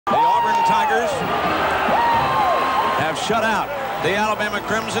Tigers have shut out the Alabama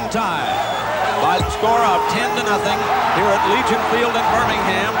Crimson Tide by the score of 10-0 here at Legion Field in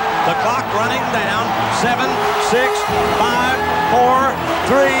Birmingham. The clock running down. 7, 6, 5, 4,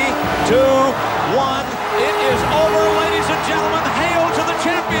 3, 2, 1. It is over, ladies and gentlemen. Hail to the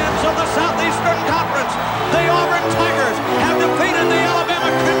champions of the Southeastern Conference. The Auburn Tigers have defeated the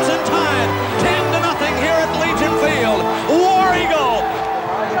Alabama Crimson Tide 10-0 here at Legion Field. War Eagle.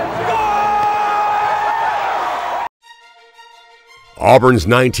 Auburn's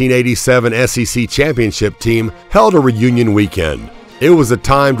 1987 SEC championship team held a reunion weekend. It was a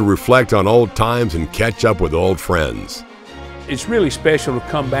time to reflect on old times and catch up with old friends. It's really special to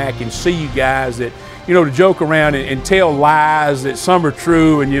come back and see you guys that, you know, to joke around and tell lies that some are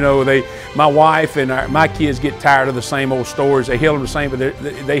true, and, you know, my wife and my kids get tired of the same old stories. They hear them the same, but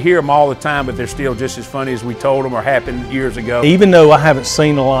they hear them all the time, but they're still just as funny as we told them or happened years ago. Even though I haven't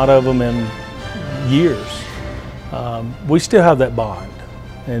seen a lot of them in years, we still have that bond,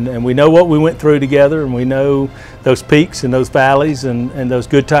 and we know what we went through together, and we know those peaks and those valleys and those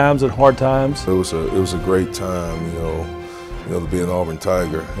good times and hard times. It was a great time, you know, to be an Auburn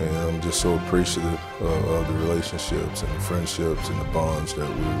Tiger, and I'm just so appreciative of the relationships and the friendships and the bonds that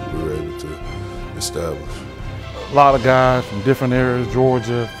we were able to establish. A lot of guys from different areas,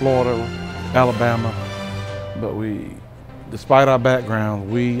 Georgia, Florida, Alabama, but despite our background,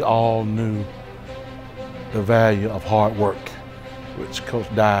 we all knew the value of hard work, which Coach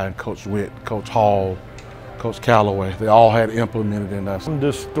Dye and Coach Witt, Coach Hall, Coach Calloway, they all had implemented in us. I'm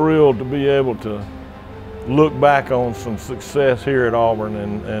just thrilled to be able to look back on some success here at Auburn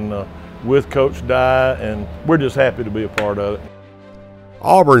and with Coach Dye, and we're just happy to be a part of it.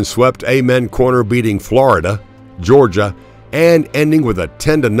 Auburn swept Amen Corner, beating Florida, Georgia, and ending with a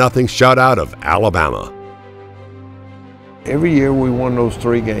 10-0 shutout of Alabama. Every year we won those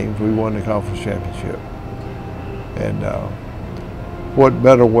 3 games, we won the conference championship. And what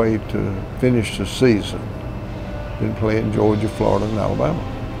better way to finish the season than playing Georgia, Florida, and Alabama?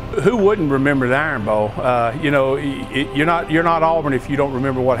 Who wouldn't remember the Iron Bowl? You know, you're not Auburn if you don't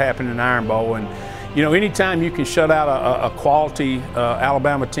remember what happened in the Iron Bowl. And you know, anytime you can shut out a quality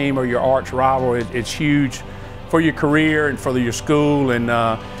Alabama team or your arch rival, it's huge for your career and for your school. And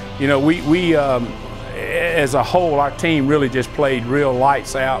you know, we as a whole, our team really just played real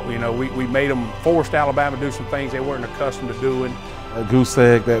lights out. You know, we made them, forced Alabama to do some things they weren't accustomed to doing. Goose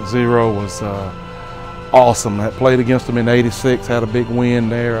Egg, that 0 was awesome. I played against them in '86, had a big win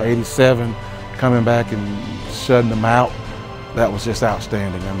there. '87, coming back and shutting them out. That was just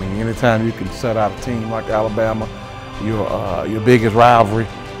outstanding. I mean, anytime you can shut out a team like Alabama, your biggest rivalry,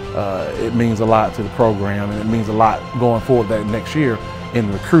 it means a lot to the program, and it means a lot going forward that next year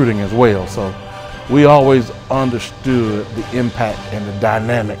in recruiting as well. So we always understood the impact and the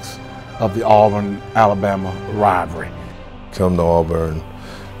dynamics of the Auburn-Alabama rivalry. Come to Auburn,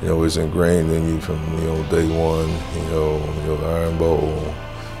 you know, it's ingrained in you from, you know, day one, the Iron Bowl,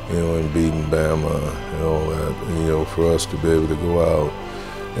 you know, and beating Bama and all that. And, you know, for us to be able to go out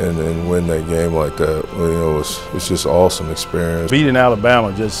and win that game like that, you know, it's just an awesome experience. Beating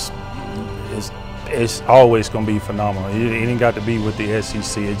Alabama it's always going to be phenomenal. It ain't got to be with the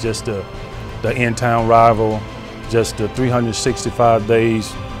SEC. It's just the in-town rival, just the 365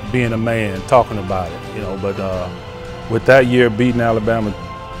 days being a man, talking about it, you know. But with that year beating Alabama,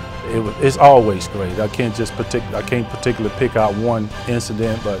 it's always great. I can't particularly pick out one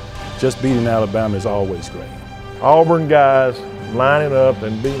incident, but just beating Alabama is always great. Auburn guys lining up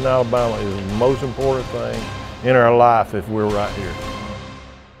and beating Alabama is the most important thing in our life if we're right here.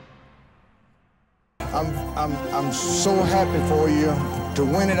 I'm so happy for you to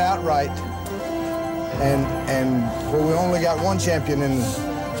win it outright, and where we only got one champion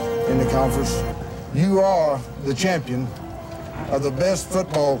in the conference. You are the champion of the best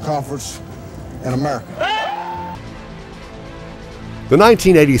football conference in America. The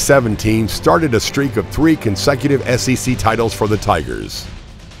 1987 team started a streak of 3 consecutive SEC titles for the Tigers.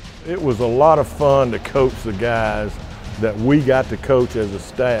 It was a lot of fun to coach the guys that we got to coach as a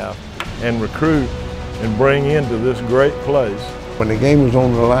staff and recruit and bring into this great place. When the game was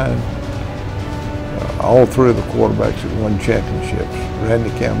on the line, all 3 of the quarterbacks had won championships, Randy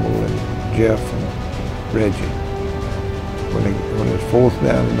Campbell and Jeff and Reggie. When it was 4th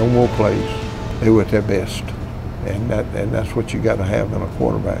down and no more plays, they were at their best. And that's what you got to have in a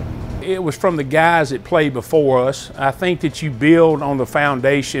quarterback. It was from the guys that played before us. I think that you build on the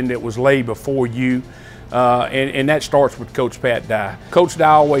foundation that was laid before you, and that starts with Coach Pat Dye. Coach Dye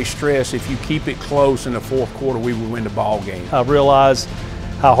always stressed, if you keep it close in the 4th quarter, we will win the ball game. I realized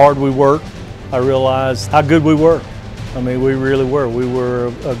how hard we worked. I realized how good we were. I mean, we really were. We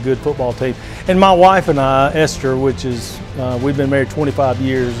were a good football team. And my wife and I, Esther, which is, we've been married 25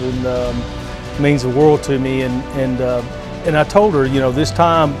 years, and means the world to me. And I told her, you know, this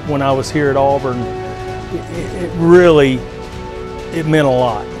time when I was here at Auburn, it really meant a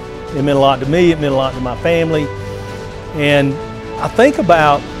lot. It meant a lot to me. It meant a lot to my family. And I think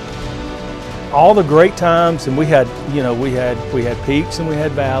about all the great times, and we had, you know, we had peaks and we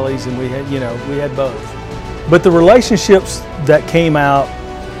had valleys, and we had both. But the relationships that came out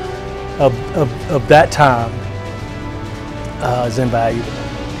of that time is invaluable.